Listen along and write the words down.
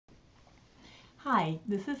Hi,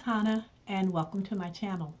 this is Hannah and welcome to my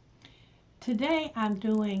channel. Today I'm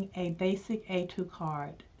doing a basic A2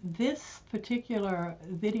 card. This particular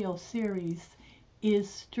video series is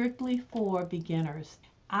strictly for beginners.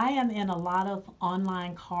 I am in a lot of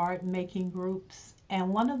online card making groups, and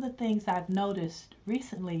one of the things I've noticed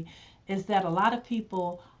recently is that a lot of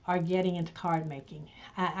people are getting into card making.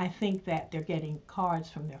 I think that they're getting cards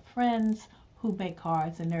from their friends who make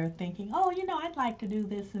cards, and they're thinking, oh, I'd like to do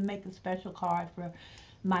this and make a special card for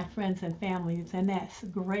my friends and families, and that's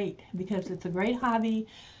great because it's a great hobby.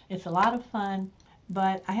 It's a lot of fun,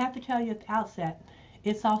 but I have to tell you at the outset,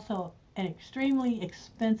 it's also an extremely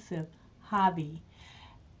expensive hobby.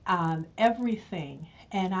 Everything,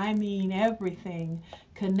 and I mean everything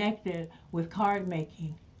connected with card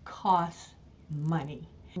making costs money.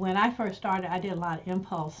 When I first started, I did a lot of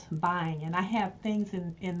impulse buying, and I have things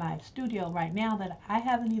in my studio right now that I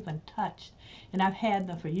haven't even touched, and I've had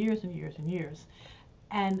them for years and years and years.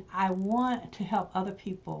 And I want to help other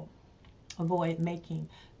people avoid making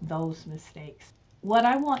those mistakes. What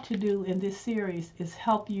I want to do in this series is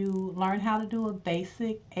help you learn how to do a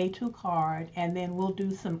basic A2 card, and then we'll do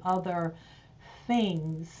some other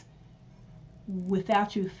things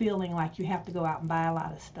without you feeling like you have to go out and buy a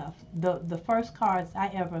lot of stuff. The first cards I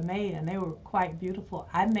ever made, and they were quite beautiful,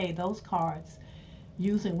 I made those cards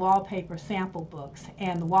using wallpaper sample books,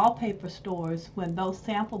 and the wallpaper stores, when those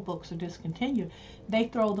sample books are discontinued, they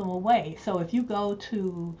throw them away. So if you go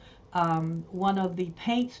to one of the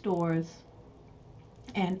paint stores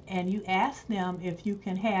and you ask them if you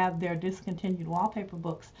can have their discontinued wallpaper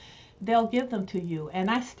books, they'll give them to you. And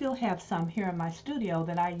I still have some here in my studio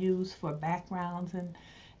that I use for backgrounds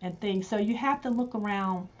and things. So you have to look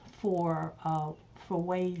around for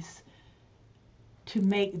ways to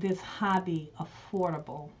make this hobby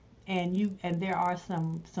affordable, and there are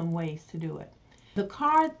some ways to do it. The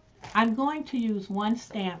card, I'm going to use one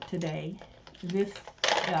stamp today. This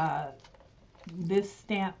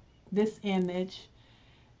stamp, this image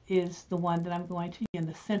is the one that I'm going to use in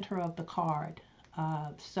the center of the card.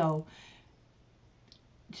 So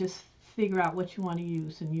just figure out what you want to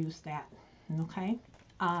use and use that. Okay.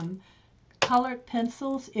 Colored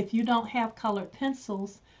pencils. If you don't have colored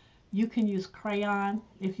pencils, you can use crayon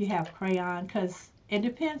if you have crayon, because it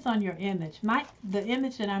depends on your image. The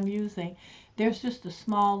image that I'm using, there's just a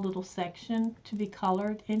small little section to be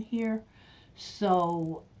colored in here.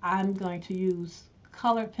 So I'm going to use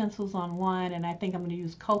colored pencils on one, and I think I'm going to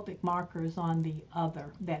use Copic markers on the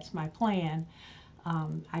other. That's my plan.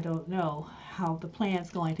 I don't know how the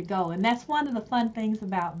plan's going to go. And that's one of the fun things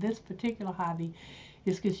about this particular hobby,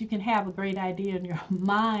 is because you can have a great idea in your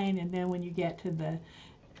mind, and then when you get to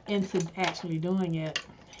into actually doing it,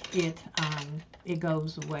 it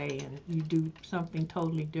goes away and you do something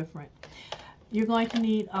totally different. You're going to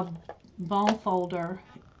need a bone folder,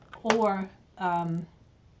 or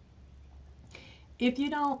if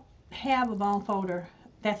you don't have a bone folder,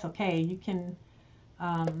 that's okay. You can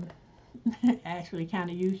actually kind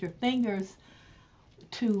of use your fingers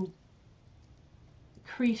to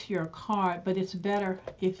crease your card, but it's better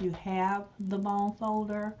if you have the bone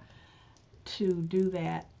folder to do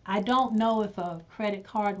that. I don't know if a credit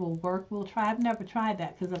card will work. We'll try. I've never tried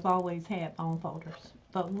that because I've always had bone folders,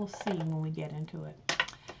 but we'll see when we get into it.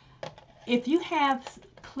 If you have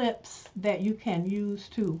clips that you can use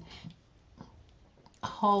to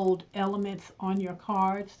hold elements on your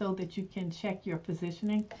card so that you can check your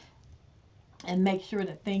positioning and make sure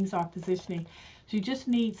that things are positioning, so you just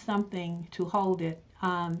need something to hold it.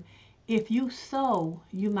 If you sew,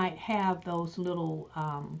 you might have those little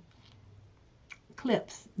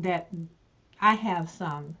clips that I have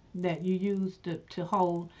some that you use to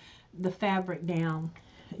hold the fabric down.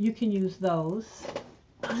 You can use those.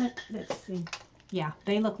 Let's see. Yeah,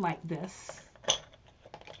 they look like this.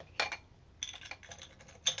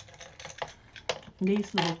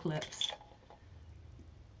 These little clips.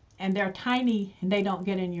 And they're tiny and they don't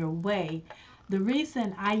get in your way. The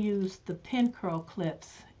reason I use the pin curl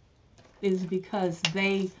clips is because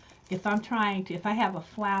if I have a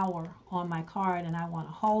flower on my card and I want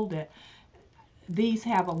to hold it, these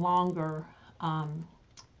have a longer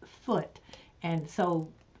foot, and so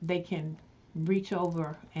they can reach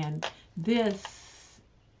over, and this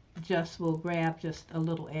just will grab just a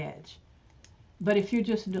little edge. But if you're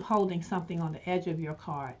just holding something on the edge of your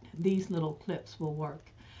card, these little clips will work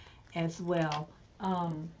as well.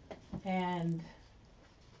 And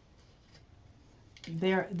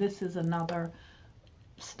this is another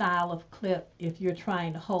style of clip if you're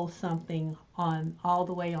trying to hold something on all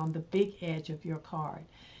the way on the big edge of your card.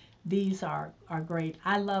 These are great.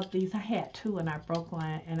 I love these. I had two and I broke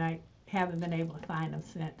one, and I haven't been able to find them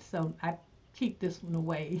since. So I keep this one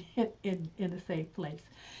away in a safe place.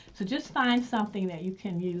 So just find something that you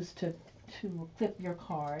can use to clip your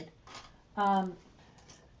card.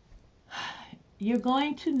 You're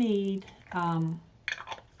going to need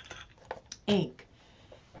ink.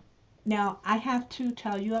 Now, I have to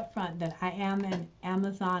tell you up front that I am an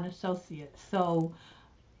Amazon associate, so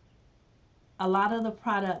a lot of the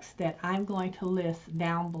products that I'm going to list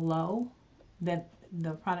down below, that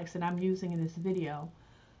the products that I'm using in this video,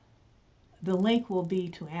 the link will be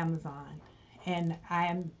to Amazon. And I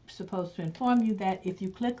am supposed to inform you that if you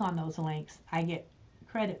click on those links, I get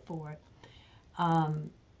credit for it.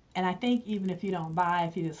 And I think even if you don't buy,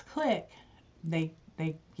 if you just click, they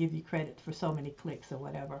give you credit for so many clicks or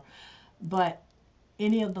whatever. But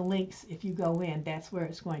any of the links, if you go in, that's where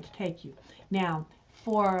it's going to take you. Now,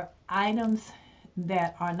 for items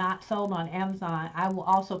that are not sold on Amazon, I will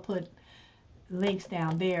also put links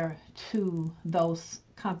down there to those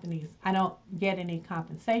companies. I don't get any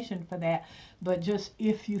compensation for that, but just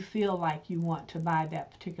if you feel like you want to buy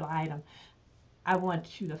that particular item, I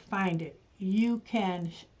want you to find it. You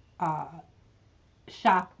can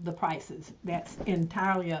shop the prices. That's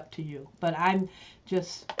entirely up to you. But I'm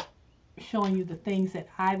just showing you the things that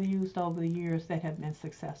I've used over the years that have been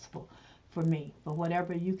successful for me. But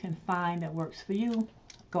whatever you can find that works for you,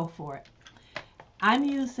 go for it. I'm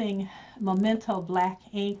using Memento black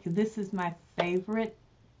ink. This is my favorite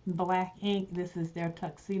black ink. This is their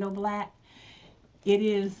Tuxedo Black. It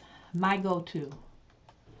is my go-to.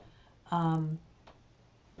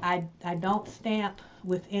 I don't stamp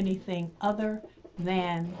with anything other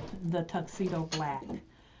than the Tuxedo Black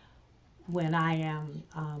when I am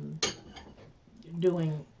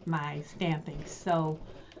doing my stamping. So,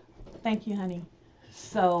 thank you, honey.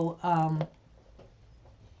 So,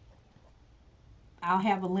 I'll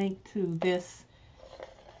have a link to this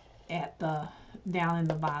at the down in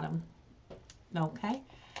the bottom. Okay.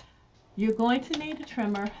 You're going to need a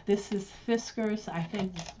trimmer. This is Fiskars. I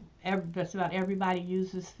think just about everybody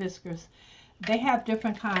uses Fiskars. They have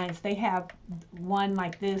different kinds. They have one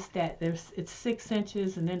like this that it's 6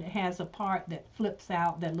 inches, and then it has a part that flips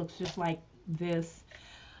out that looks just like this.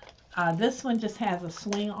 This one just has a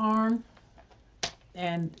swing arm,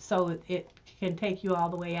 and so it can take you all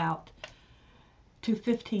the way out to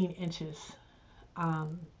 15 inches. I've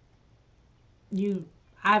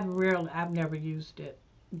never used it.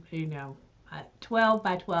 12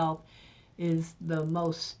 by 12 is the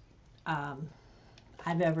most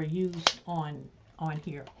I've ever used on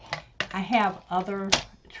here. I have other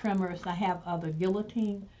trimmers. I have other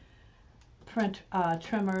guillotine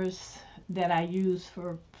trimmers that I use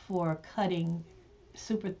for cutting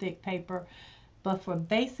super thick paper. But for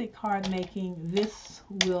basic card making, this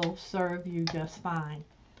will serve you just fine.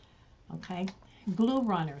 Okay, glue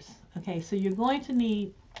runners. Okay, so you're going to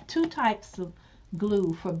need 2 types of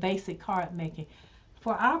glue for basic card making.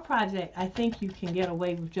 For our project, I think you can get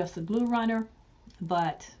away with just a glue runner,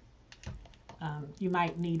 but you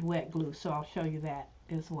might need wet glue, so I'll show you that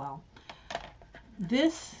as well.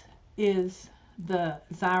 This is the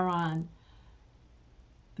Xyron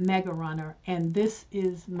Mega Runner, and this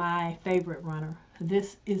is my favorite runner.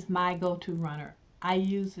 This is my go-to runner. I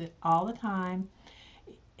use it all the time.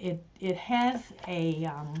 It has a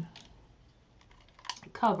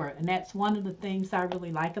cover, and that's one of the things I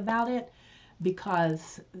really like about it,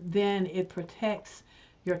 because then it protects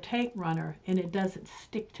your tape runner and it doesn't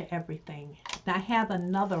stick to everything. Now, I have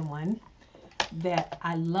another one that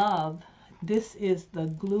I love. This is the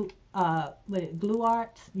Glue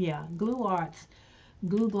Arts. Yeah, Glue Arts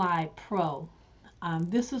Glue Glide Pro.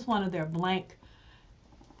 This is one of their blank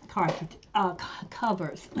cartridge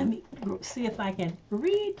covers. Let me see if I can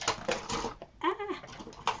reach.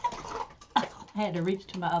 I had to reach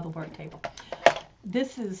to my other work table.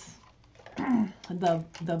 This is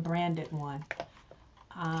the branded one,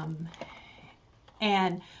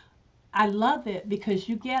 and I love it because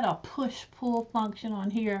you get a push-pull function on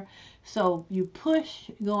here. So you push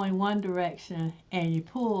going one direction and you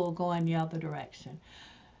pull going the other direction.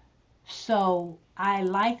 So I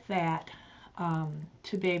like that,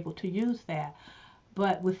 to be able to use that.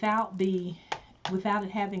 But without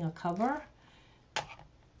it having a cover,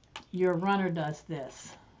 your runner does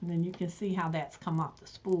this. And then you can see how that's come off the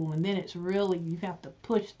spool. And then it's really, you have to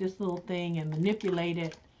push this little thing and manipulate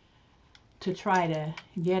it to try to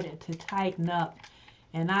get it to tighten up.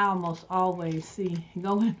 And I almost always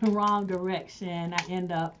go in the wrong direction. I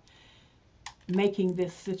end up making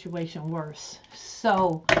this situation worse.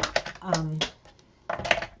 So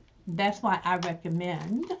that's why I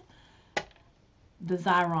recommend the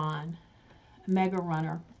Xyron Mega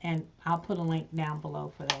Runner, and I'll put a link down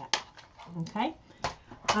below for that. Okay.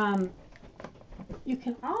 You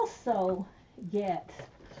can also get,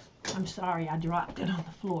 I'm sorry, I dropped it on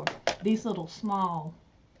the floor, these little small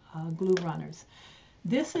glue runners.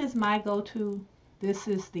 This is my go-to. This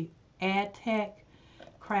is the AdTech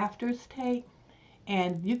Crafter's Tape,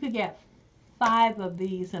 and you could get 5 of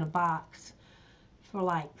these in a box for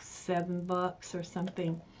like $7 or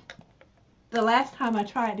something. The last time I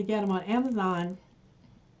tried to get them on Amazon,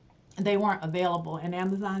 they weren't available, and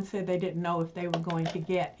Amazon said they didn't know if they were going to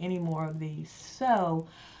get any more of these. So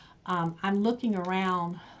I'm looking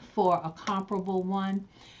around for a comparable one.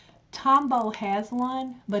 Tombow has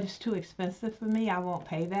one, but it's too expensive for me. I won't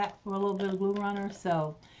pay that for a little bit of glue runner,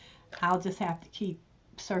 so I'll just have to keep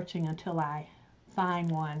searching until I find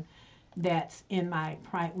one that's in my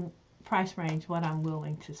price range, what I'm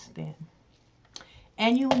willing to spend.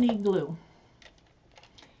 And you will need glue.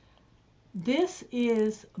 This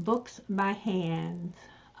is Books by Hand,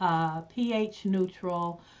 pH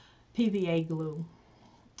neutral PVA glue.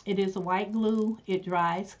 It is a white glue. It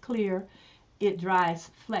dries clear. It dries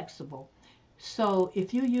flexible. So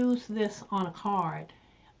if you use this on a card,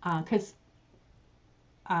 because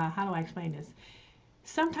how do I explain this?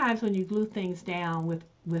 Sometimes when you glue things down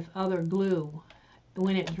with other glue,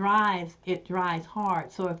 when it dries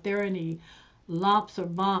hard. So if there are any lumps or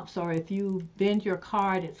bumps, or if you bend your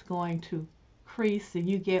card, it's going to crease and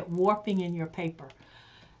you get warping in your paper.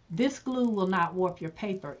 This glue will not warp your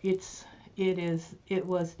paper. It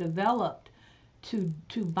was developed to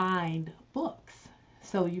bind books.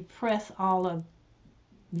 So you press all of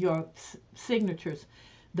your signatures.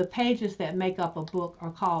 The pages that make up a book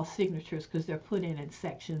are called signatures because they're put in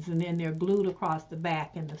sections, and then they're glued across the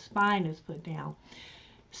back and the spine is put down.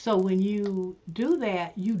 So when you do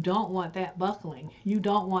that, you don't want that buckling. You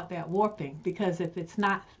don't want that warping, because if it's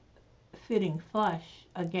not fitting flush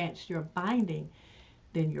against your binding,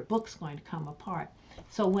 then your book's going to come apart.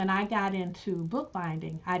 So when I got into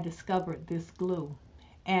bookbinding, I discovered this glue,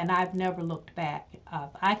 and I've never looked back.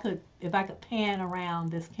 If I could pan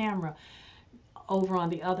around this camera over on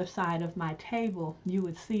the other side of my table, you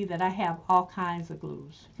would see that I have all kinds of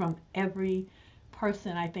glues from every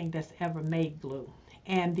person I think that's ever made glue.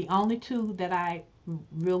 And the only two that I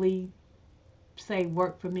really say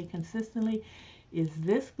work for me consistently is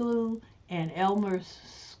this glue and Elmer's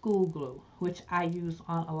school glue, which I use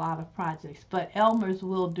on a lot of projects. But Elmer's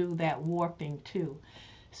will do that warping too.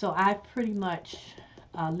 So I've pretty much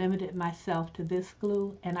limited myself to this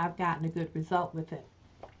glue, and I've gotten a good result with it.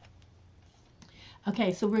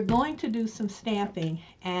 Okay, so we're going to do some stamping,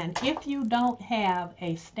 and if you don't have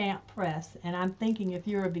a stamp press, and I'm thinking if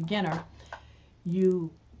you're a beginner,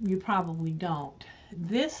 you probably don't.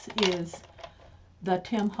 This is the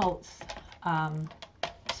Tim Holtz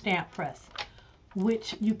stamp press,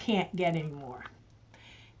 which you can't get anymore.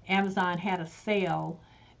 Amazon had a sale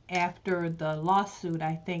after the lawsuit.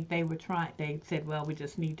 I think they said, well, we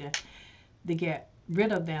just need to get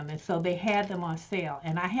rid of them, and so they had them on sale.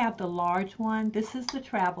 And I have the large one. This is the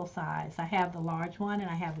travel size. I have the large one and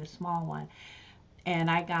I have the small one, and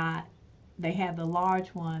they had the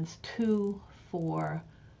large ones 2 for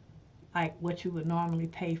like what you would normally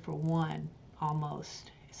pay for one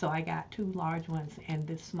almost. So I got 2 large ones and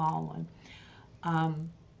this small one.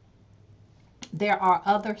 There are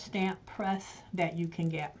other stamp press that you can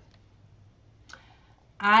get.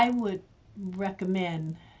 I would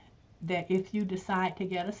recommend that if you decide to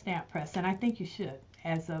get a stamp press, and I think you should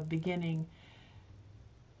as a beginning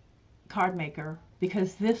card maker,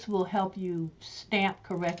 because this will help you stamp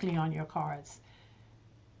correctly on your cards.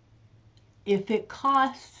 If it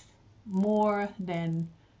costs more than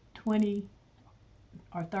 $20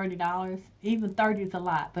 or $30, even $30 is a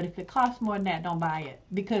lot, but if it costs more than that, don't buy it,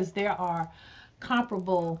 because there are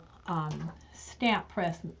comparable stamp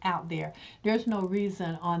press out there. There's no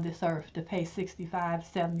reason on this earth to pay $65,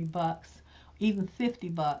 $70, even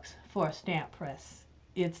 $50 for a stamp press.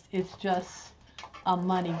 It's just a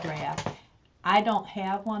money grab. I don't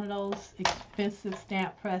have one of those expensive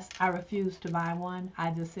stamp press. I refuse to buy one.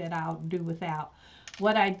 I just said I'll do without.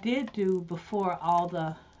 What I did do before all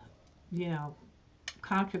the,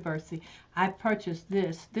 controversy, I purchased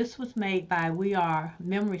this. This was made by We Are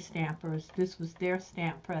Memory Stampers. This was their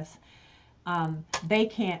stamp press. They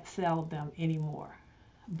can't sell them anymore.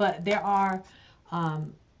 But there are,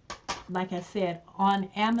 like I said, on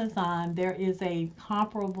Amazon, there is a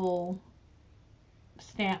comparable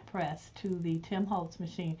stamp press to the Tim Holtz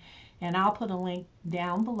machine. And I'll put a link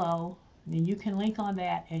down below. And you can link on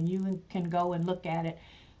that and you can go and look at it.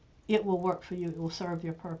 It will work for you. It will serve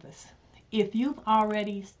your purpose. If you've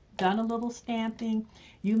already done a little stamping,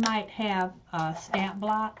 you might have stamp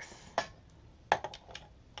blocks.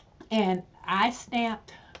 And I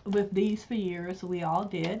stamped with these for years. We all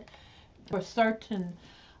did. For certain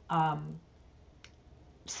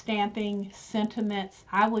stamping sentiments,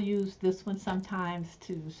 I will use this one sometimes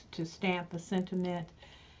to stamp a sentiment.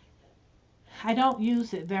 I don't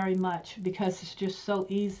use it very much because it's just so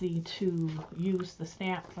easy to use the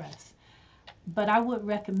stamp press. But I would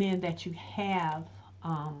recommend that you have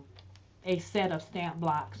a set of stamp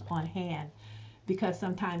blocks on hand, because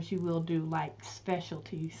sometimes you will do like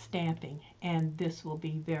specialty stamping, and this will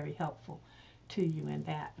be very helpful to you in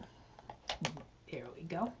that. There we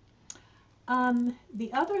go.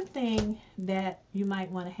 The other thing that you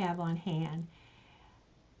might want to have on hand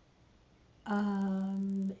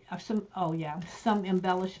are some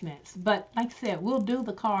embellishments. But like I said, we'll do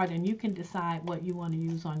the card and you can decide what you want to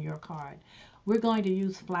use on your card. We're going to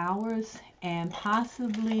use flowers and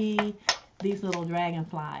possibly these little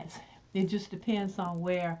dragonflies. It just depends on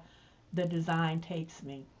where the design takes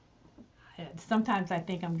me. Sometimes I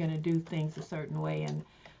think I'm going to do things a certain way, and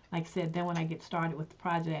like I said, then when I get started with the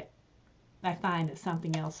project, I find that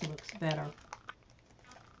something else looks better.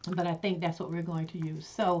 But I think that's what we're going to use.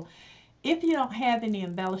 So if you don't have any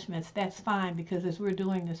embellishments, that's fine, because as we're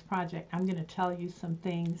doing this project, I'm going to tell you some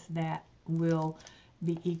things that will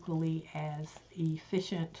be equally as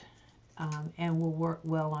efficient and will work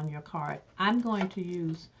well on your card. I'm going to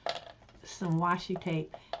use some washi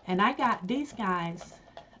tape, and I got these guys,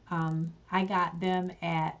 I got them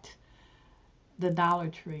at the Dollar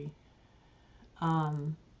Tree.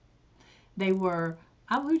 We were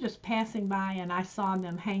just passing by and I saw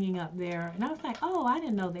them hanging up there, and I was like, oh, I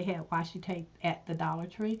didn't know they had washi tape at the Dollar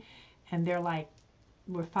Tree. And they're like,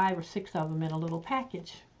 were 5 or 6 of them in a little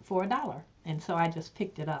package for $1. And so I just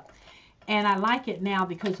picked it up. And I like it now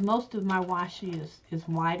because most of my washi is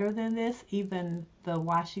wider than this. Even the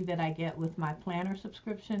washi that I get with my planner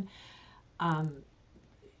subscription,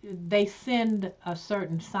 they send a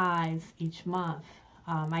certain size each month.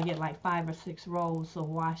 I get like 5 or 6 rolls of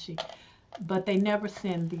washi, but they never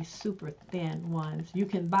send these super thin ones. You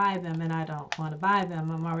can buy them, and I don't want to buy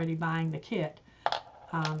them. I'm already buying the kit.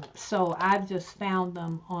 So I've just found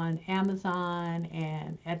them on Amazon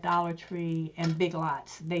and at Dollar Tree and Big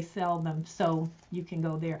Lots. They sell them, so you can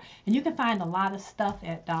go there. And you can find a lot of stuff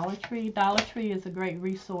at Dollar Tree. Dollar Tree is a great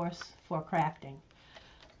resource for crafting.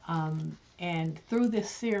 And through this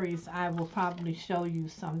series, I will probably show you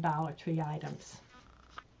some Dollar Tree items.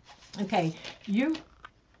 Okay, you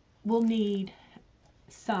will need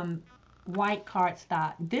some white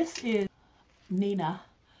cardstock. This is Nina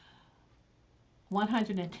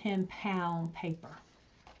 110-pound paper,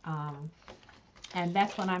 and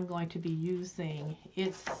that's what I'm going to be using.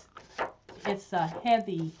 It's a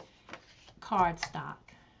heavy cardstock,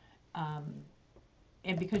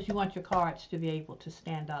 and because you want your cards to be able to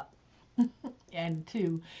stand up, and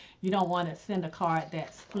two, you don't want to send a card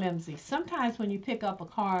that's flimsy. Sometimes when you pick up a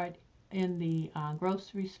card in the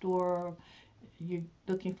grocery store, you're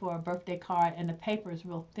looking for a birthday card and the paper is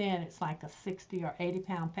real thin. It's like a 60 or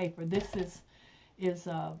 80-pound paper. This is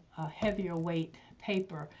a heavier weight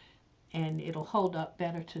paper, and it'll hold up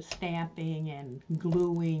better to stamping and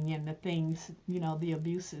gluing and the things, you know, the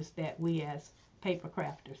abuses that we as paper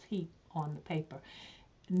crafters heap on the paper.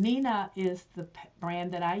 Nina is the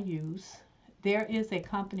brand that I use. There is a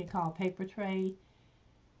company called Paper Trade.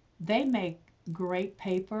 They make great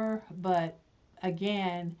paper, but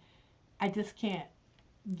again, I just can't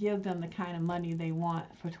give them the kind of money they want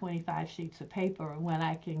for 25 sheets of paper when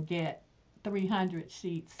I can get 300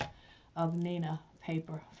 sheets of Nina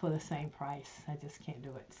paper for the same price. I just can't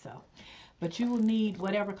do it. So, but you will need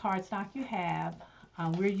whatever cardstock you have.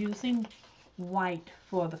 We're using white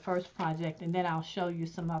for the first project, and then I'll show you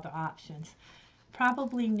some other options.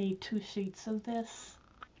 Probably need 2 sheets of this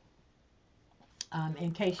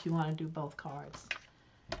in case you want to do both cards.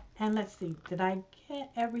 And let's see, did I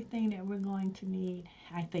get everything that we're going to need?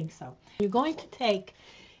 I think so. You're going to take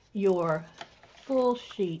your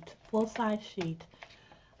full-size sheet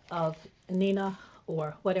of Nina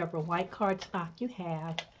or whatever white cardstock you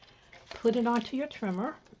have, put it onto your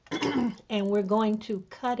trimmer, and we're going to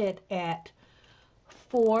cut it at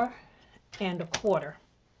 4 1/4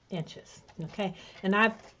 inches. Okay, and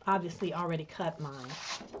I've obviously already cut mine,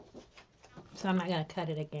 so I'm not going to cut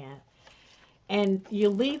it again. And you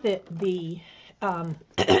leave it you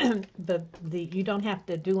don't have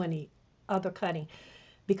to do any other cutting,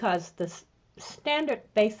 because the standard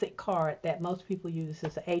basic card that most people use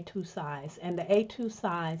is an A2 size, and the A2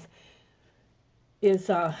 size is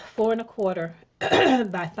 4 1/4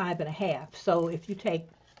 by 5 1/2. So if you take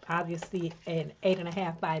obviously an 8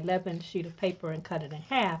 1/2 by 11 sheet of paper and cut it in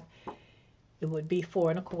half, it would be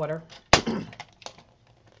 4 1/4,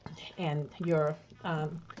 and your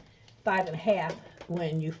 5.5.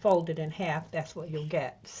 When you fold it in half, that's what you'll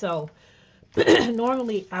get. So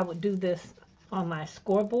normally I would do this on my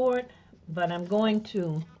scoreboard, but I'm going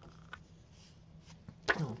to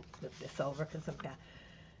flip this over because I'm down.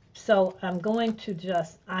 So I'm going to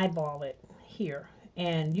just eyeball it here,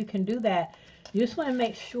 and you can do that. You just want to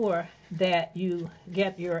make sure that you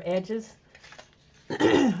get your edges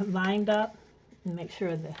lined up and make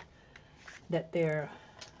sure that they're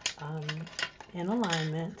in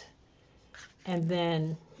alignment, and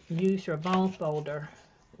then use your bone folder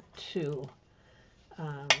to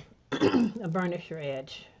burnish your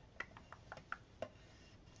edge.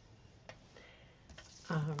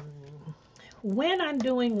 When I'm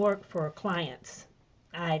doing work for clients,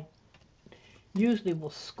 I usually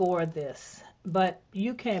will score this, but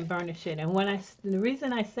you can burnish it. And the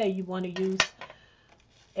reason I say you want to use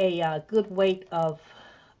a good weight of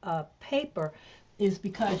paper is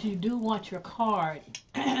because you do want your card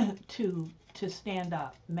to stand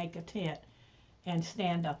up, make a tent, and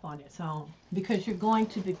stand up on its own, because you're going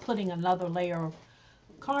to be putting another layer of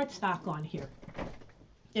cardstock on here,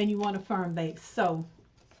 and you want a firm base. So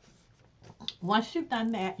once you've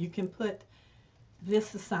done that, you can put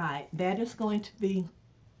this aside. That is going to be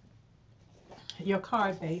your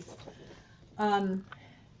card base. And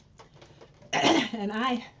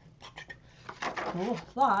I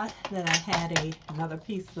thought that I had another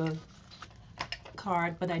piece of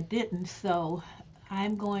card, but I didn't. So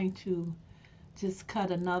I'm going to just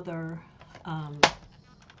cut another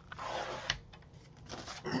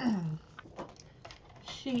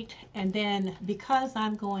sheet, and then because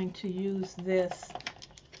I'm going to use this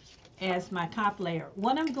as my top layer,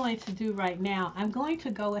 what I'm going to do right now, I'm going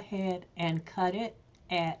to go ahead and cut it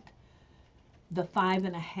at the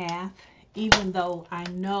 5.5, even though I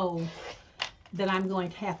know that I'm going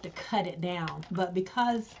to have to cut it down. But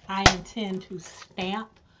because I intend to stamp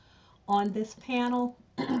on this panel,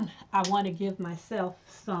 I want to give myself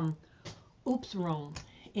some oops room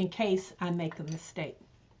in case I make a mistake.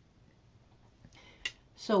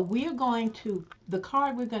 So we're going to, the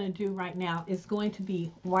card we're going to do right now is going to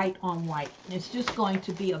be white on white. It's just going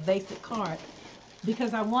to be a basic card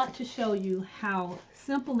because I want to show you how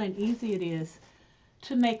simple and easy it is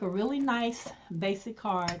to make a really nice basic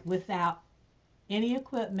card without any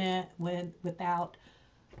equipment, without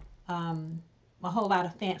a whole lot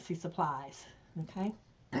of fancy supplies. Okay,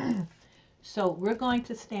 so we're going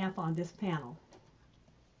to stamp on this panel.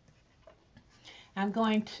 I've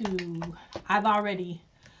already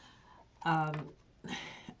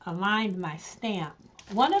aligned my stamp.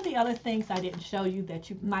 One of the other things I didn't show you that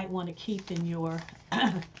you might want to keep in your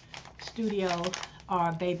studio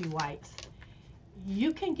are baby wipes.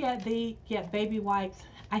 You can get baby wipes.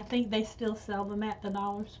 I think they still sell them at the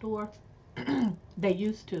dollar store. They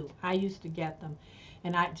used to. I used to get them,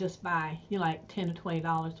 and I just buy like $10 to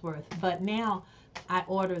 $20 worth. But now I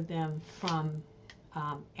order them from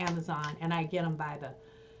Amazon, and I get them by the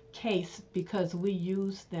case because we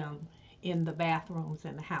use them in the bathrooms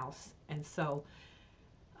in the house. And so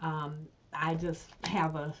I just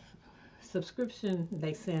have a subscription.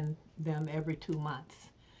 They send them every 2 months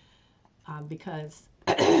because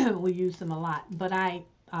we use them a lot. But I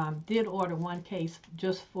did order one case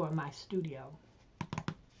just for my studio.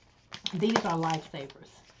 These are lifesavers.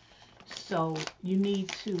 So you need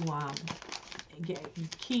to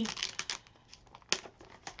keep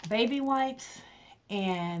baby wipes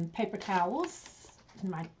and paper towels.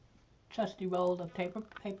 My trusty roll of paper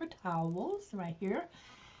towels right here.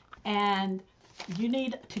 And you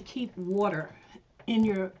need to keep water in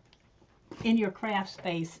your craft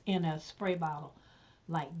space in a spray bottle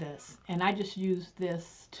like this. And I just use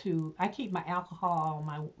this I keep my alcohol,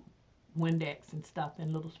 my Windex and stuff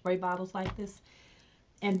in little spray bottles like this.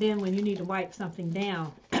 And then when you need to wipe something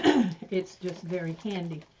down, it's just very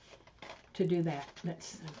handy to do that.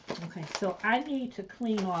 Okay, so I need to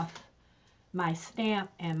clean off my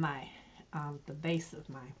stamp and my the base of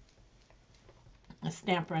my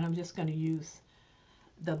stamper, and I'm just going to use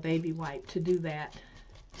the baby wipe to do that.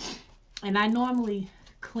 And I normally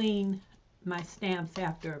clean my stamps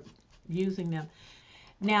after using them.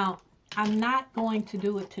 Now, I'm not going to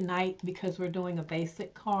do it tonight because we're doing a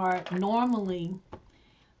basic card. Normally,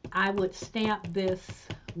 I would stamp this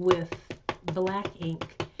with black ink,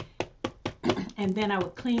 and then I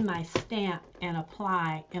would clean my stamp and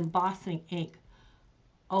apply embossing ink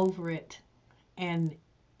over it and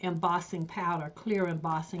embossing powder, clear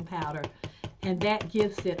embossing powder, and that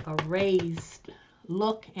gives it a raised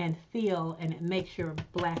look and feel, and it makes your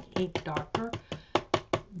black ink darker.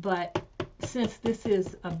 But since this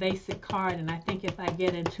is a basic card, and I think if I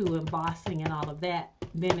get into embossing and all of that,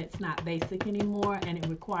 then it's not basic anymore, and it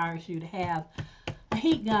requires you to have a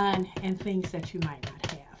heat gun and things that you might not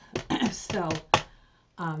have. So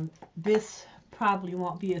this probably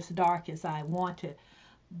won't be as dark as I wanted.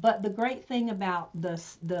 But the great thing about the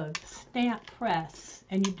stamp press,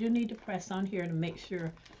 and you do need to press on here to make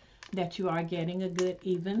sure that you are getting a good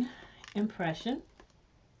even impression,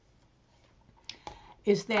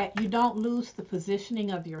 is that you don't lose the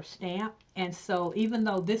positioning of your stamp. And so even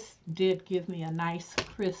though this did give me a nice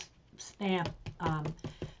crisp stamp,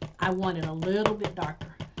 I want it a little bit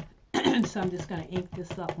darker. So I'm just going to ink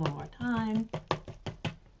this up one more time.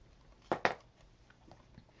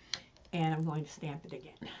 And I'm going to stamp it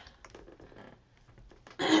again.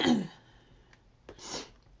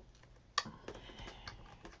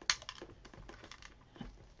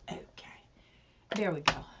 Okay, there we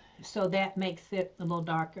go. So that makes it a little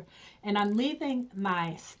darker. And I'm leaving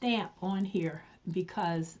my stamp on here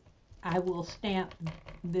because I will stamp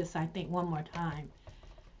this, I think, one more time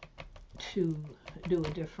to do a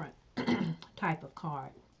different type of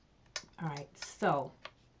card. All right, so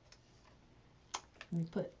let me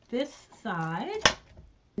put this side.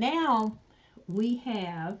 Now we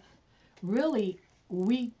have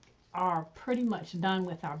we are pretty much done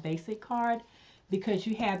with our basic card, because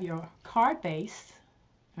you have your card base,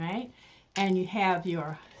 right? And you have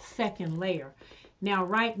your second layer. Now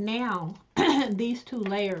right now these two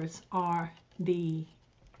layers are the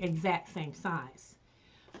exact same size.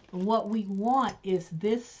 What we want is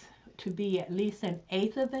this to be at least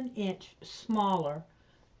 1/8 of an inch smaller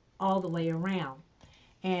all the way around.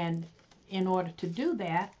 And in order to do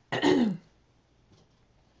that,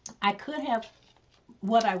 I could have,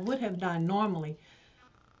 what I would have done normally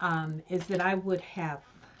is that I would have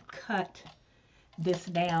cut this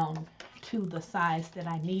down to the size that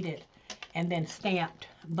I needed and then stamped,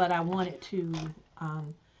 but I wanted to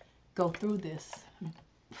go through this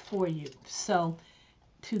for you. So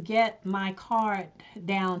to get my card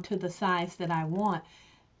down to the size that I want,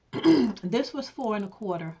 this was 4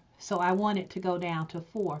 1/4, so I want it to go down to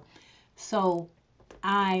 4. So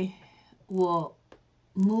I will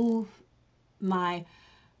move my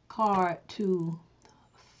card to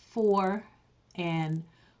 4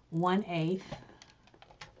 1/8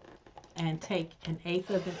 and take 1/8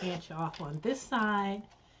 of an inch off on this side,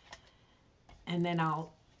 and then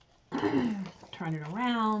I'll turn it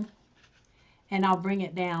around and I'll bring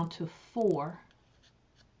it down to 4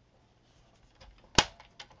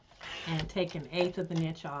 and take 1/8 of an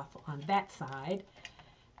inch off on that side,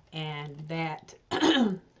 and that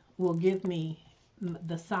will give me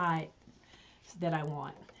the side that I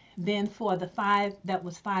want. Then for the 5, that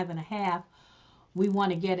was 5 1/2, we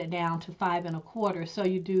want to get it down to 5 1/4. So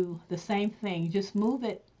you do the same thing. You just move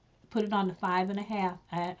it, put it on the 5 1/2.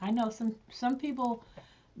 I know some people,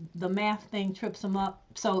 the math thing trips them up.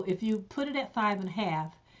 So if you put it at 5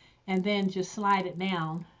 1/2 and then just slide it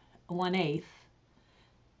down 1/8,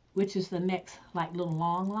 which is the next like little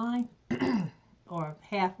long line, or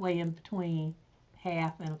halfway in between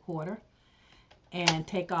 1/2 and 1/4, and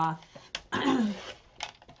take off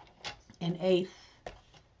 1/8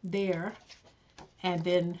 there, and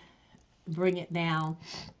then bring it down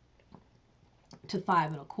to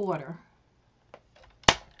 5 1/4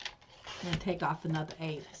 and take off another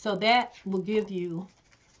 1/8. So that will give you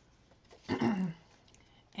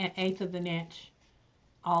 1/8 of an inch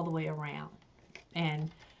all the way around.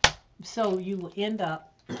 And so you will end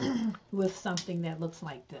up with something that looks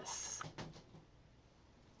like this.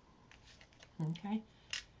 Okay,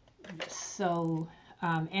 so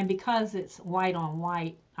and because it's white on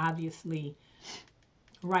white, obviously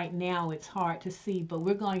right now it's hard to see, but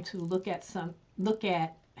we're going to look at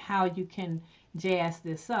how you can jazz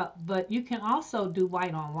this up. But you can also do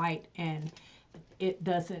white on white and it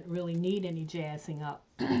doesn't really need any jazzing up.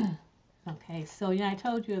 Okay, so I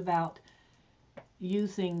told you about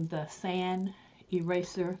using the sand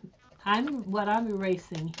eraser. What I'm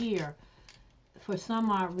erasing here, for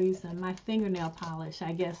some odd reason, my fingernail polish,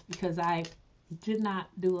 I guess because I did not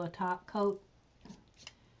do a top coat,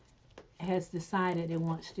 has decided it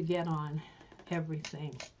wants to get on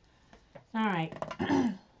everything. All right,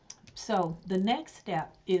 so the next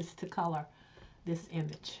step is to color this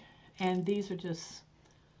image, and these are just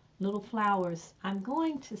little flowers. I'm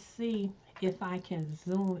going to see if I can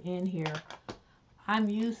zoom in here. I'm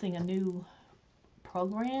using a new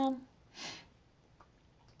program,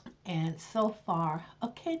 and so far,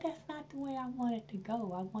 okay, that's not the way I want it to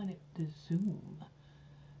go. I want it to zoom.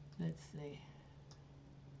 Let's see.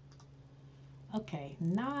 Okay,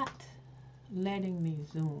 not letting me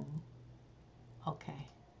zoom. Okay.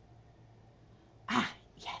 Ah,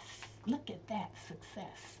 yes, look at that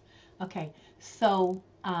success. Okay, so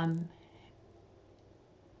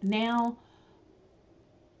now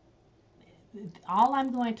all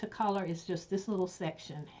I'm going to color is just this little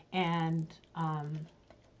section, and I'm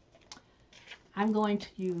going to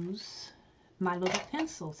use my little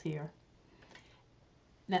pencils here.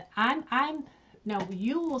 Now now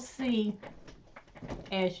you will see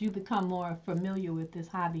as you become more familiar with this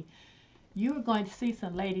hobby, you are going to see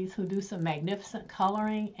some ladies who do some magnificent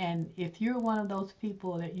coloring, and if you're one of those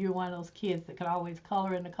people, that you're one of those kids that could always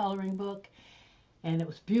color in the coloring book and it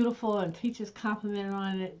was beautiful and teachers complimented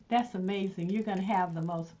on it, that's amazing. You're going to have the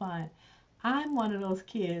most fun. I'm one of those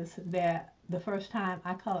kids that the first time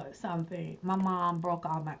I colored something, my mom broke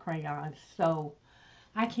all my crayons, so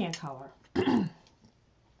I can't color.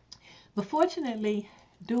 But fortunately,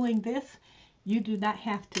 doing this, you do not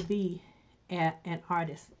have to be an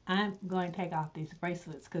artist. I'm going to take off these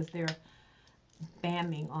bracelets because they're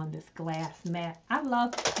bamming on this glass mat. I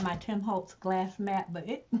love my Tim Holtz glass mat, but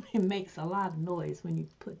it makes a lot of noise when you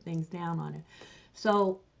put things down on it.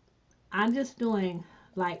 So I'm just doing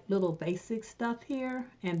like little basic stuff here,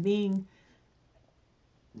 and being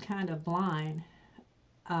kind of blind.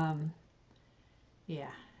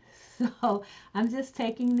 Yeah. So I'm just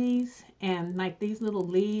taking these, and like these little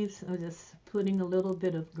leaves, I'm just putting a little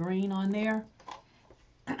bit of green on there.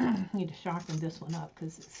 I need to sharpen this one up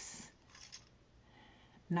because it's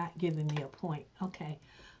not giving me a point. Okay.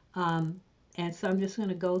 And so I'm just going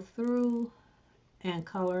to go through and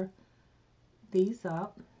color these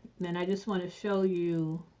up. And I just want to show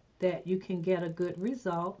you that you can get a good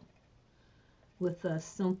result with a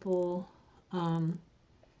simple,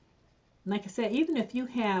 like I said, even if you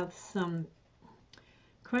have some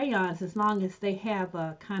crayons, as long as they have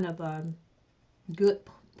a kind of a good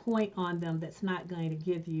point on them that's not going to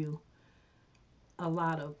give you a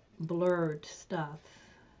lot of blurred stuff,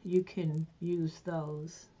 you can use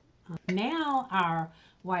those. Now our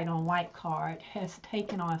white on white card has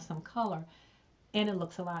taken on some color, and it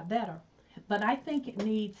looks a lot better. But I think it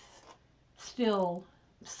needs still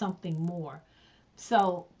something more.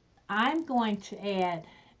 So I'm going to add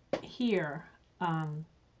here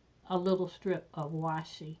a little strip of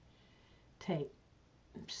washi tape.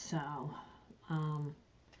 So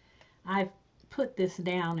I've put this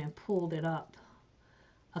down and pulled it up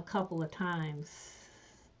a couple of times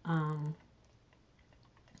on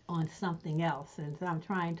something else, and so I'm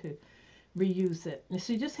trying to reuse it. And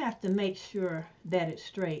so you just have to make sure that it's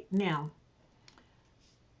straight. Now,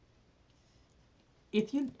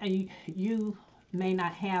 if you may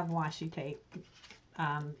not have washi tape,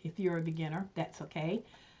 if you're a beginner, that's okay.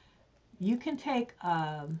 You can take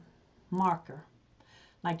a marker,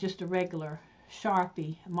 like just a regular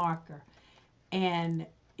Sharpie marker, and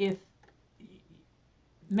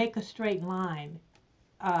make a straight line,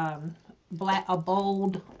 a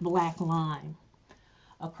bold black line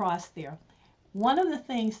across there. One of the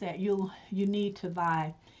things that you need to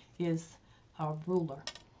buy is a ruler,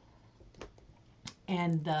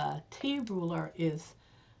 and the T ruler is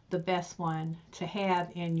the best one to have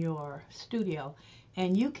in your studio.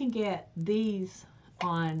 And you can get these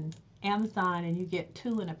on Amazon, and you get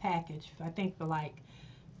 2 in a package, I think for like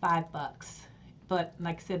 $5. But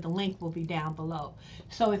like I said, the link will be down below.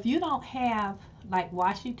 So if you don't have like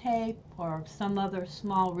washi tape or some other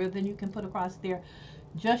small ribbon you can put across there,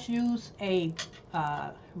 just use a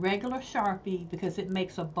regular Sharpie, because it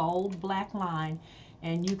makes a bold black line,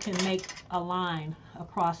 and you can make a line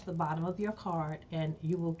across the bottom of your card and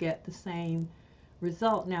you will get the same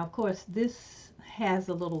result. Now, of course, this has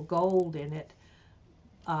a little gold in it,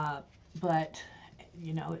 but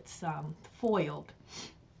you know, it's foiled.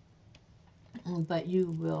 But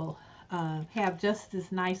you will have just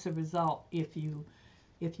as nice a result if you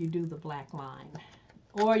do the black line.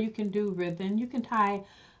 Or you can do ribbon. You can tie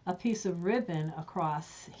a piece of ribbon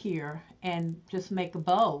across here and just make a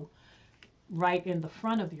bow right in the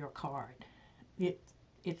front of your card.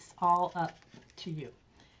 It's all up to you.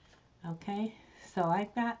 Okay, so I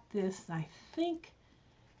got this. I think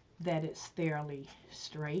that it's fairly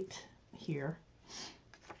straight here.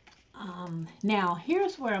 Now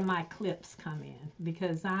here's where my clips come in,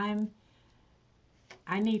 because I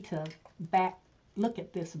need to look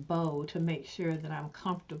at this bow to make sure that I'm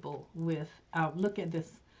comfortable with, look at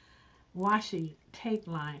this washi tape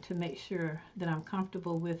line to make sure that I'm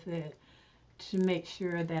comfortable with it, to make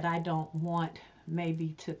sure that I don't want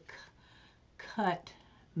maybe to cut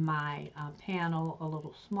my panel a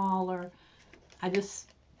little smaller.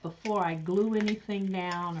 Before I glue anything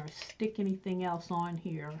down or stick anything else on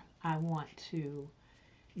here, I want to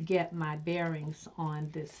get my bearings on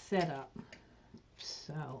this setup.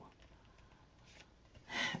 So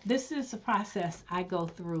this is the process I go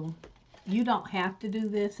through. You don't have to do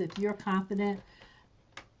this if you're confident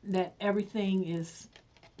that everything is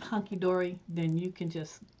hunky-dory, then you can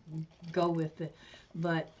just go with it.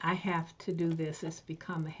 But I have to do this. It's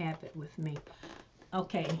become a habit with me.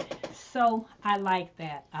 Okay, so I like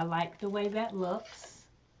that. I like the way that looks.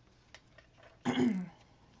 I'm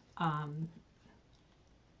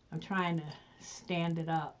trying to stand it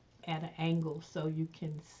up at an angle so you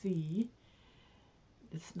can see.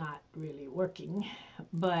 It's not really working,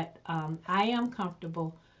 but I am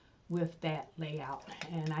comfortable with that layout,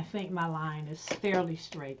 and I think my line is fairly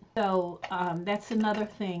straight. So that's another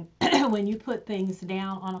thing. When you put things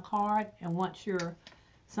down on a card, and once you're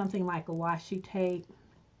something like a washi tape,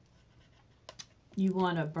 you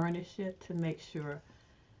want to burnish it to make sure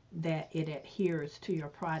that it adheres to your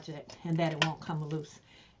project and that it won't come loose.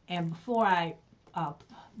 And before I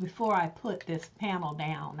put this panel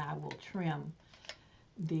down, I will trim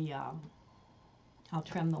the I'll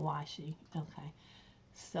trim the washi. Okay,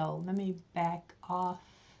 so let me back off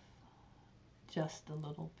just a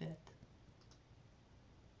little bit.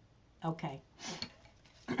 Okay.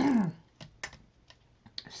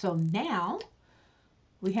 So now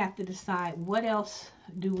we have to decide what else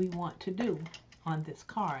do we want to do on this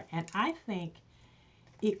card, and I think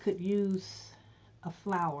it could use a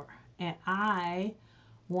flower, and I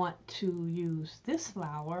want to use this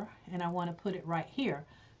flower, and I want to put it right here.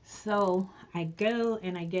 So I go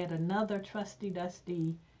and I get another trusty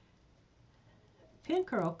dusty pin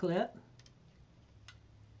curl clip,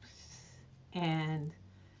 and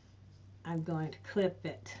I'm going to clip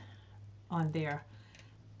it on there.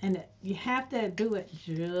 And you have to do it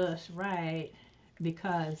just right,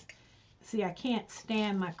 because see, I can't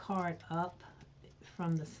stand my card up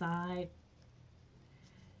from the side.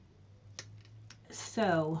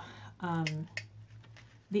 So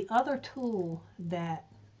the other tool that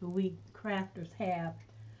we crafters have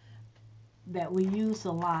that we use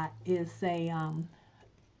a lot is a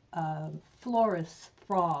florist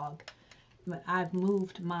frog. But I've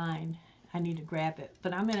moved mine. I need to grab it.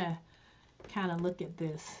 But I'm going to kind of look at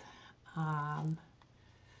this and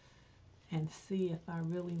see if I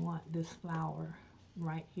really want this flower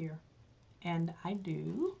right here. And I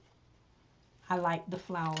do. I like the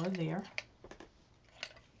flower there.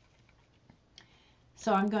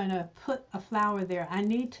 So I'm going to put a flower there. I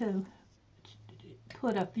need to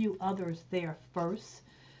put a few others there first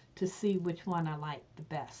to see which one I like the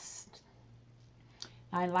best.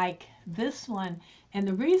 I like this one, and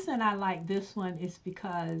the reason I like this one is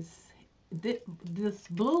because this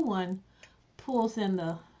blue one pulls in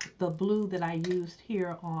the blue that I used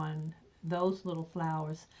here on those little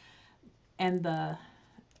flowers, and the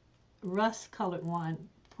rust colored one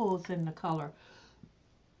pulls in the color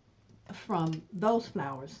from those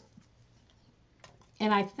flowers.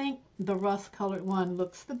 And I think the rust colored one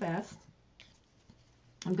looks the best.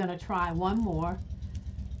 I'm going to try one more.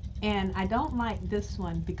 And I don't like this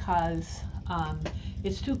one because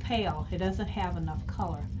it's too pale. It doesn't have enough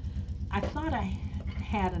color. I thought I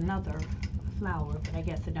had another flower, but I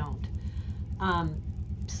guess I don't.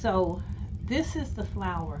 So this is the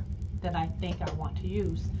flower that I think I want to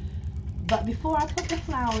use. But before I put the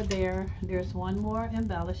flower there, there's one more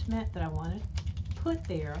embellishment that I want to put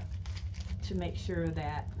there to make sure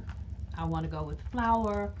that I want to go with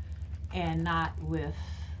flower and not with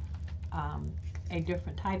a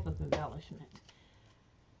different type of embellishment.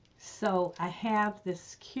 So I have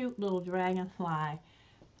this cute little dragonfly,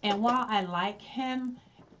 and while I like him,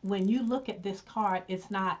 when you look at this card,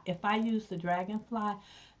 it's not, if I use the dragonfly,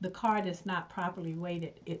 the card is not properly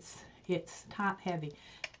weighted. It's top heavy.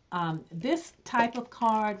 This type of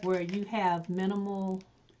card where you have minimal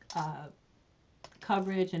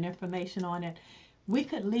coverage and information on it, we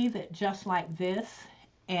could leave it just like this,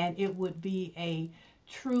 and it would be a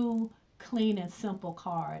true clean and simple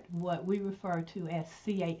card, what we refer to as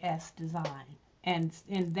CAS design. And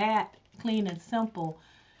in that clean and simple,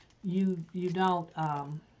 you don't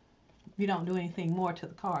do anything more to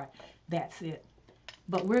the card. That's it.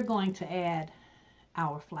 But we're going to add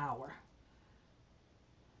our flower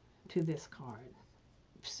to this card.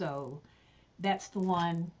 So that's the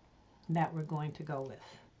one that we're going to go with.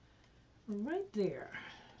 Right there.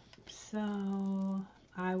 So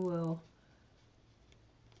I will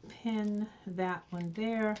pin that one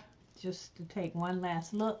there just to take one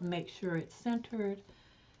last look, make sure it's centered,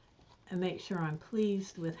 and make sure I'm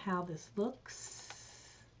pleased with how this looks.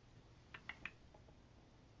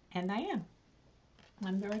 And I am.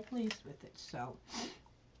 I'm very pleased with it. So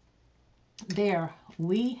there,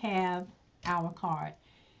 we have our card.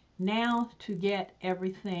 Now to get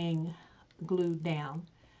everything glued down.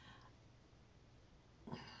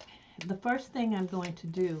 the first thing I'm going to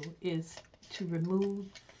do is to remove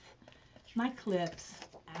my clips.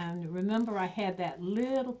 And remember, I had that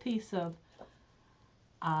little piece of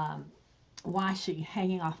washi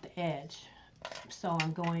hanging off the edge. So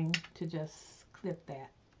I'm going to just clip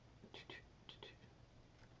that.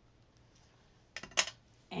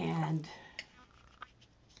 And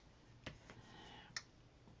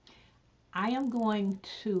I am going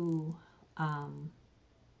to, I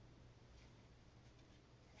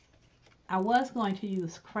was going to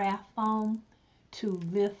use craft foam to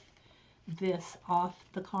lift this off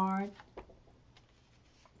the card,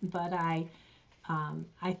 but I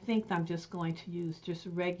think I'm just going to use just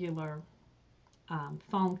regular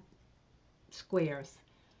foam squares.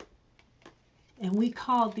 And we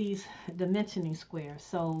call these dimensioning squares,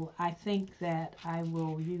 so I think that I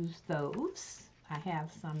will use those. I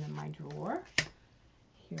have some in my drawer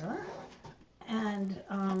here. And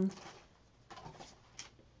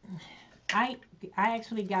I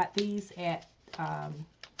actually got these at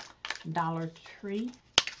Dollar Tree.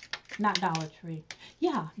 Not Dollar Tree.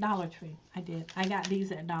 Yeah, Dollar Tree. I did. I got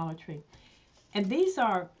these at Dollar Tree. And these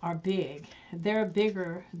are big. They're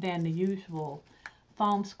bigger than the usual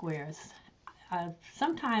foam squares.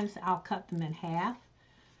 Sometimes I'll cut them in half.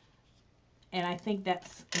 And I think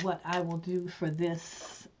that's what I will do for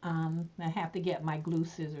this. I have to get my glue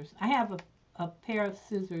scissors. I have a pair of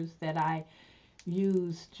scissors that I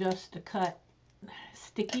use just to cut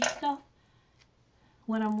sticky stuff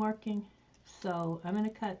when I'm working. So I'm going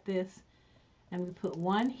to cut this. I'm going to put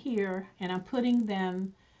one here, and I'm putting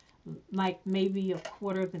them like maybe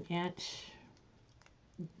 1/4 of an inch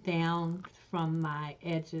down from my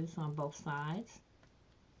edges on both sides.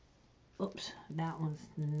 Oops, that one's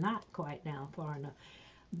not quite down far enough.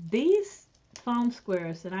 These foam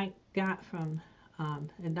squares that I got from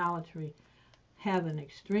the Dollar Tree have an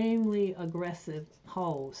extremely aggressive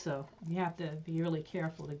hole, so you have to be really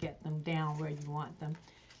careful to get them down where you want them.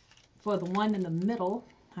 For the one in the middle,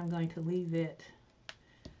 I'm going to leave it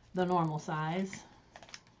the normal size,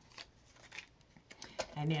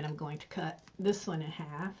 and then I'm going to cut this one in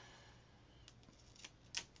half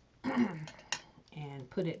and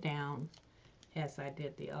put it down as I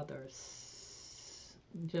did the others,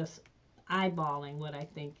 just eyeballing what I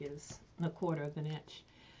think is 1/4 of an inch.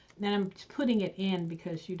 Then I'm putting it in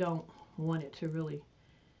because you don't want it to really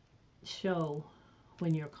show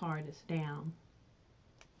when your card is down.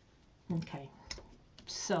 Okay,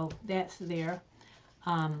 so that's there.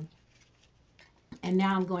 And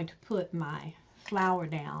now I'm going to put my flower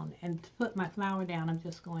down. And to put my flower down, I'm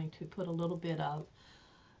just going to put a little bit of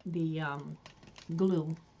the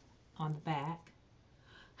glue on the back.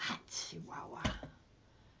 Hot chihuahua.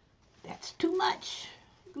 That's too much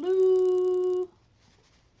glue.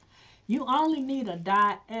 You only need a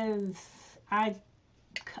dot. As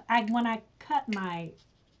when I cut my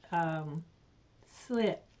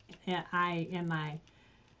slit in my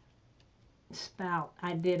spout,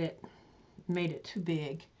 I made it too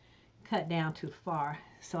big, cut down too far.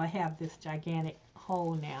 So I have this gigantic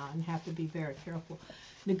hole now and have to be very careful.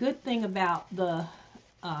 The good thing about the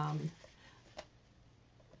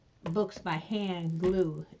books by hand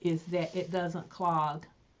glue is that it doesn't clog.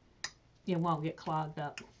 It won't get clogged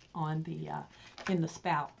up on the in the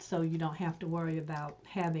spout, so you don't have to worry about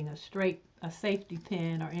having a safety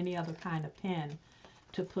pin or any other kind of pin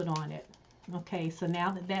to put on it. Okay, so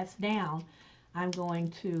now that that's down, I'm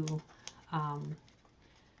going to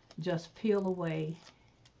just peel away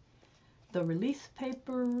the release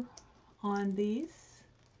paper on these.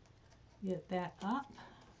 Get that up.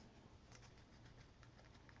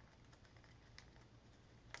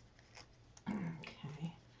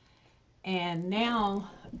 Okay. And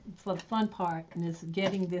now for the fun part is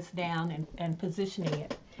getting this down and positioning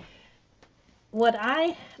it. What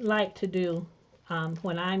I like to do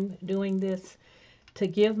when I'm doing this, to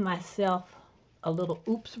give myself a little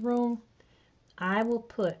oops room, I will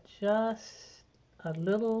put just a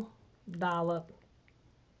little dollop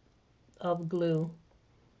of glue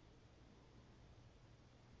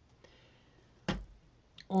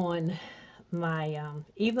on my,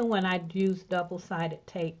 even when I use double-sided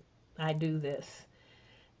tape, I do this.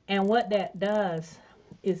 And what that does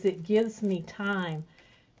is it gives me time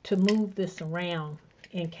to move this around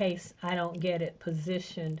in case I don't get it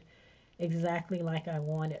positioned exactly like I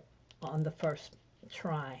want it on the first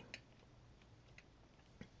try.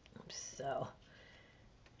 So,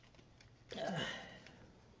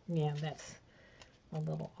 yeah, that's a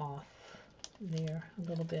little off there, a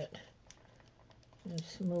little bit.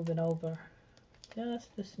 Just move it over just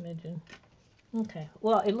a smidgen. Okay,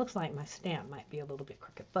 well, it looks like my stamp might be a little bit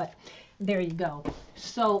crooked, but there you go.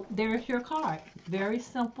 So there's your card. Very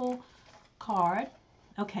simple card.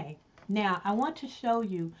 Okay, now I want to show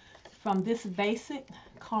you from this basic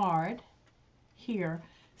card here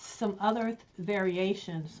some other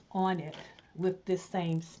variations on it with this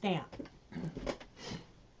same stamp.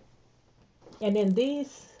 And in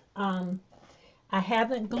these, I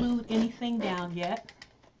haven't glued anything down yet,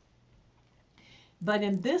 but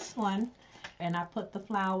in this one, and I put the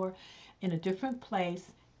flower in a different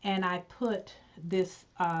place, and I put this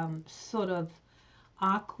sort of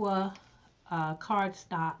aqua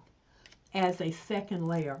cardstock as a second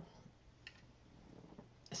layer.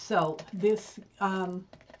 So this,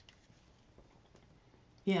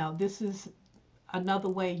 you know, this is another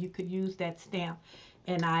way you could use that stamp,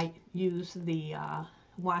 and I use the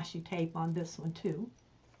washi tape on this one too.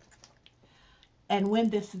 And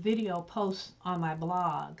when this video posts on my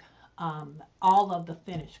blog, all of the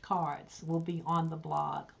finished cards will be on the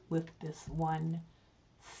blog with this one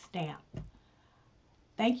stamp.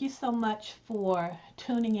 Thank you so much for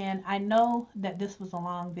tuning in. I know that this was a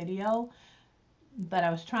long video, but I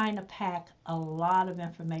was trying to pack a lot of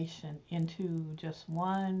information into just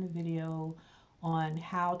one video on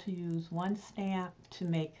how to use one stamp to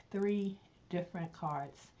make 3 different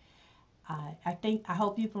cards. I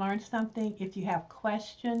hope you've learned something. If you have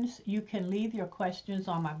questions, you can leave your questions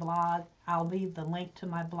on my blog. I'll leave the link to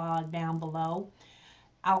my blog down below.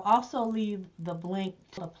 I'll also leave the link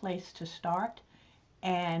to a place to start.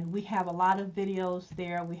 And we have a lot of videos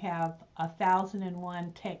there. We have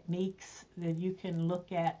 1,001 techniques that you can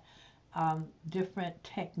look at, different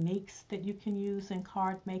techniques that you can use in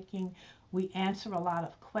card making. We answer a lot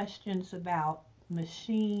of questions about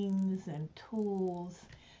machines and tools.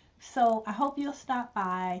 So I hope you'll stop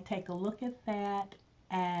by, take a look at that,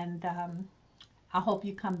 and I hope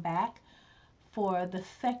you come back for the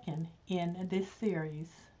second in this series,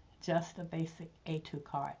 Just a Basic A2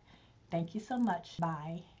 Card. Thank you so much.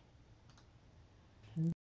 Bye.